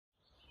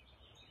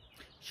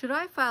Should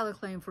I file a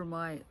claim for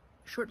my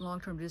short and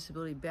long-term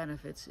disability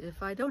benefits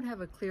if I don't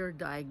have a clear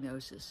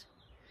diagnosis?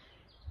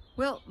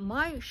 Well,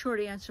 my short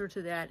answer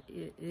to that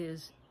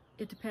is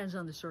it depends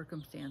on the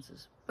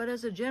circumstances. But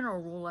as a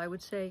general rule, I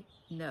would say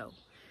no.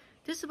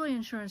 Disability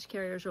insurance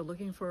carriers are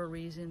looking for a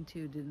reason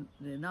to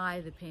deny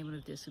the payment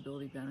of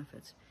disability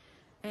benefits.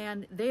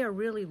 And they are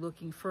really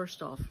looking,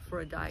 first off,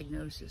 for a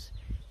diagnosis.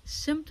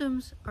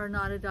 Symptoms are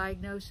not a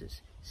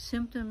diagnosis.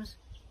 Symptoms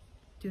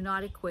do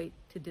not equate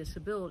to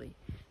disability.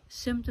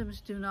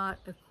 Symptoms do not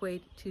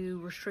equate to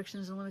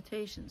restrictions and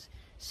limitations.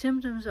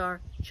 Symptoms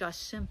are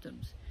just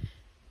symptoms.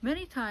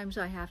 Many times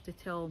I have to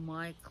tell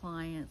my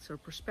clients or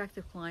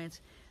prospective clients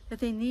that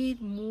they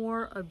need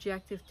more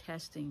objective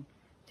testing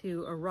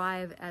to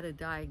arrive at a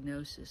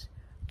diagnosis.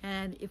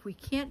 And if we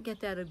can't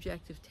get that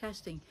objective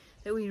testing,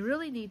 that we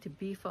really need to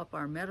beef up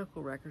our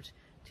medical records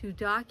to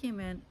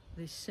document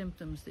the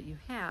symptoms that you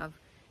have,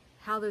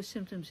 how those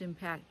symptoms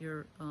impact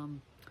your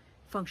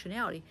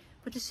functionality,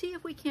 but to see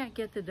if we can't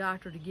get the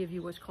doctor to give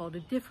you what's called a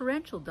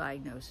differential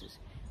diagnosis.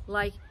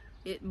 Like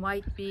it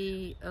might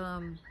be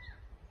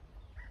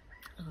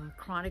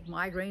chronic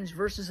migraines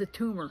versus a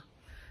tumor.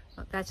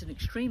 That's an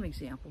extreme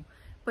example.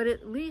 But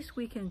at least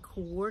we can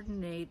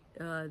coordinate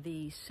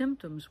the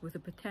symptoms with a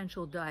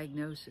potential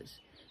diagnosis.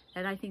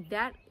 And I think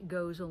that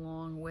goes a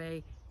long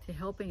way to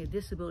helping a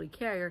disability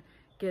carrier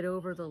get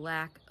over the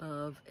lack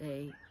of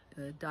a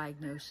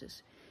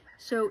diagnosis.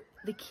 So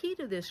the key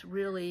to this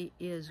really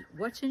is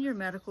what's in your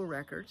medical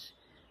records,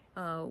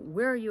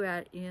 where are you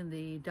at in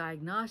the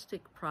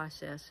diagnostic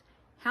process,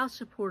 how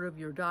supportive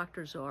your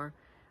doctors are,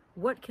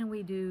 what can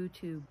we do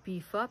to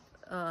beef up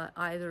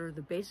either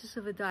the basis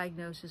of a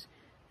diagnosis,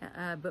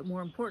 but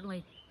more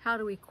importantly, how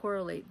do we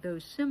correlate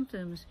those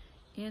symptoms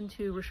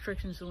into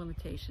restrictions and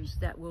limitations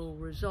that will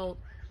result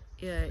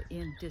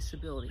in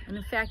disability, and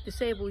in fact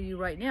disable you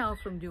right now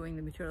from doing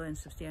the material and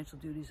substantial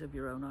duties of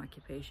your own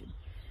occupation.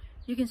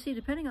 You can see,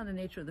 depending on the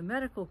nature of the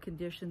medical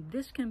condition,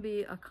 this can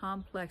be a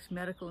complex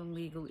medical and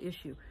legal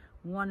issue,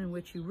 one in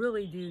which you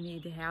really do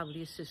need to have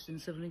the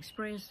assistance of an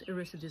experienced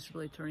ERISA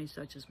disability attorney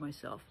such as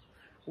myself.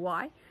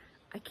 Why?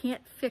 I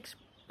can't fix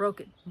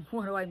broken.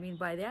 What do I mean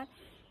by that?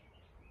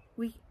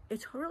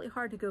 It's really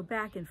hard to go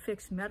back and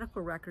fix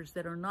medical records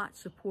that are not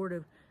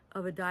supportive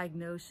of a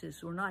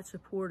diagnosis or not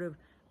supportive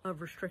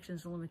of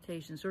restrictions and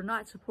limitations or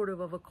not supportive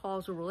of a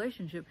causal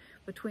relationship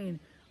between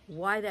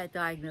why that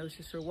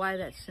diagnosis or why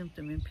that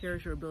symptom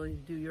impairs your ability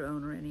to do your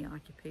own or any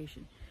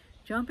occupation.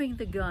 Jumping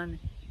the gun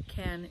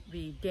can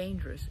be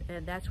dangerous,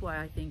 and that's why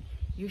I think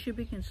you should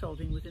be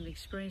consulting with an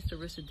experienced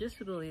ERISA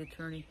disability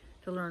attorney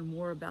to learn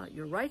more about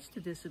your rights to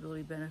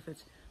disability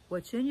benefits,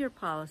 what's in your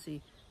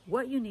policy,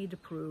 what you need to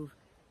prove,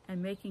 and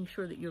making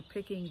sure that you're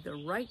picking the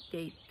right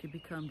date to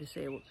become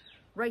disabled.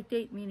 Right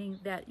date meaning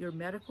that your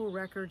medical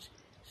records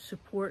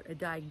support a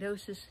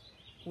diagnosis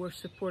or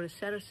support a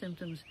set of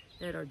symptoms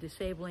that are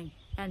disabling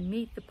and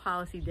meet the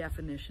policy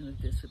definition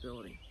of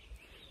disability.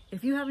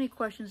 If you have any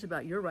questions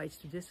about your rights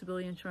to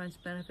disability insurance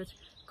benefits,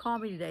 call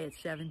me today at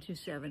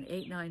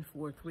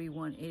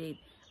 727-894-3188.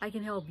 I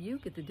can help you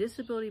get the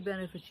disability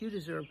benefits you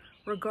deserve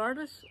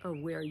regardless of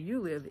where you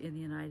live in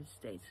the United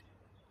States.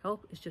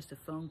 Help is just a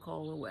phone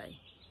call away.